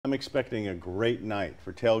I'm expecting a great night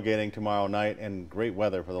for tailgating tomorrow night and great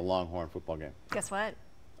weather for the Longhorn football game. Guess what?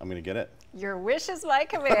 I'm going to get it. Your wish is my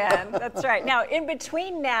command. That's right. Now, in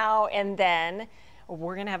between now and then,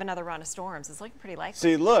 we're going to have another round of storms. It's looking pretty likely.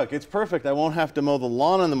 See, look, it's perfect. I won't have to mow the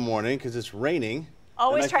lawn in the morning because it's raining.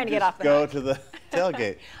 Always trying to get off the go hook. to the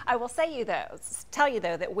tailgate. I will tell you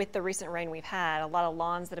though, that with the recent rain we've had, a lot of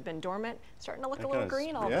lawns that have been dormant starting to look a little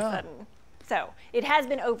green all of a sudden. So it has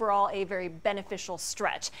been overall a very beneficial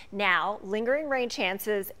stretch. Now, lingering rain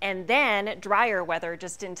chances and then drier weather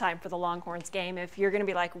just in time for the Longhorns game. If you're going to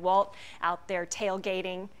be like Walt out there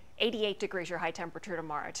tailgating, 88 degrees your high temperature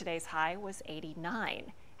tomorrow. Today's high was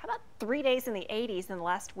 89. How about 3 days in the 80s in the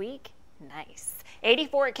last week? Nice.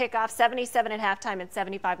 84 at kickoff, 77 at halftime, and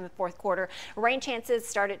 75 in the fourth quarter. Rain chances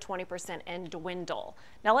start at 20% and dwindle.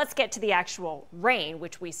 Now let's get to the actual rain,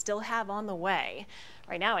 which we still have on the way.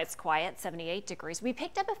 Right now it's quiet, 78 degrees. We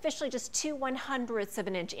picked up officially just 2/100ths of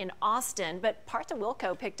an inch in Austin, but parts of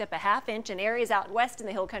Wilco picked up a ½ inch, and areas out west in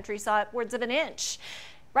the hill country saw upwards of an inch.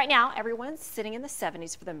 Right now, everyone's sitting in the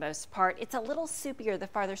 70s for the most part. It's a little soupier the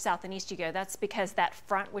farther south and east you go. That's because that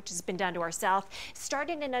front, which has been down to our south,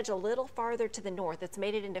 starting to nudge a little farther to the north. It's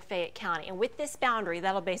made it into Fayette County. And with this boundary,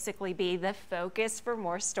 that'll basically be the focus for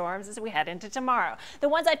more storms as we head into tomorrow. The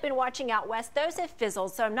ones I've been watching out west, those have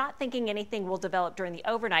fizzled, so I'm not thinking anything will develop during the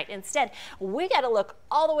overnight. Instead, we got to look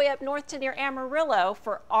all the way up north to near Amarillo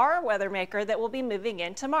for our weather maker that will be moving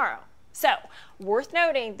in tomorrow. So, worth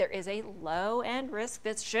noting, there is a low-end risk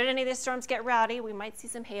that should any of these storms get rowdy, we might see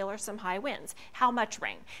some hail or some high winds. How much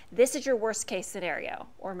rain? This is your worst-case scenario,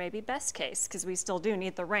 or maybe best case, because we still do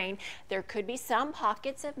need the rain. There could be some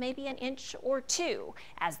pockets of maybe an inch or two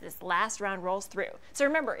as this last round rolls through. So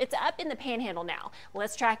remember, it's up in the Panhandle now.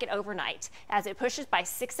 Let's track it overnight. As it pushes by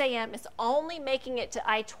 6 a.m., it's only making it to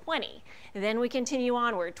I-20. Then we continue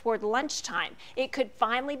onward toward lunchtime. It could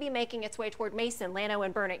finally be making its way toward Mason, Llano,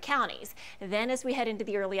 and Burnett counties. Then as we head into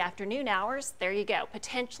the early afternoon hours, there you go.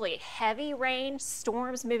 Potentially heavy rain,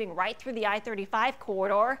 storms moving right through the I-35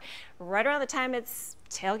 corridor. Right around the time it's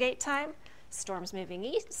tailgate time, storms moving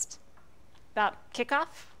east. About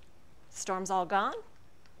kickoff, storms all gone.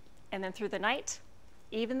 And then through the night,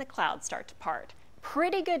 even the clouds start to part.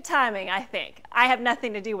 Pretty good timing, I think. I have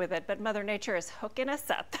nothing to do with it, but Mother Nature is hooking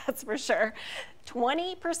us up, that's for sure.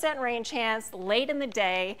 20% rain chance late in the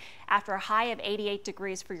day after a high of 88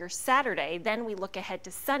 degrees for your Saturday. Then we look ahead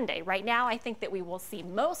to Sunday. Right now, I think that we will see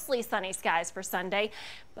mostly sunny skies for Sunday,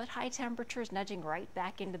 but high temperatures nudging right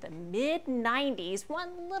back into the mid-90s.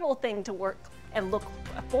 One little thing to work and look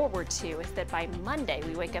forward to is that by Monday,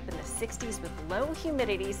 we wake up in the 60s with low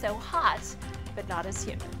humidity, so hot, but not as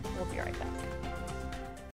humid. We'll be right back.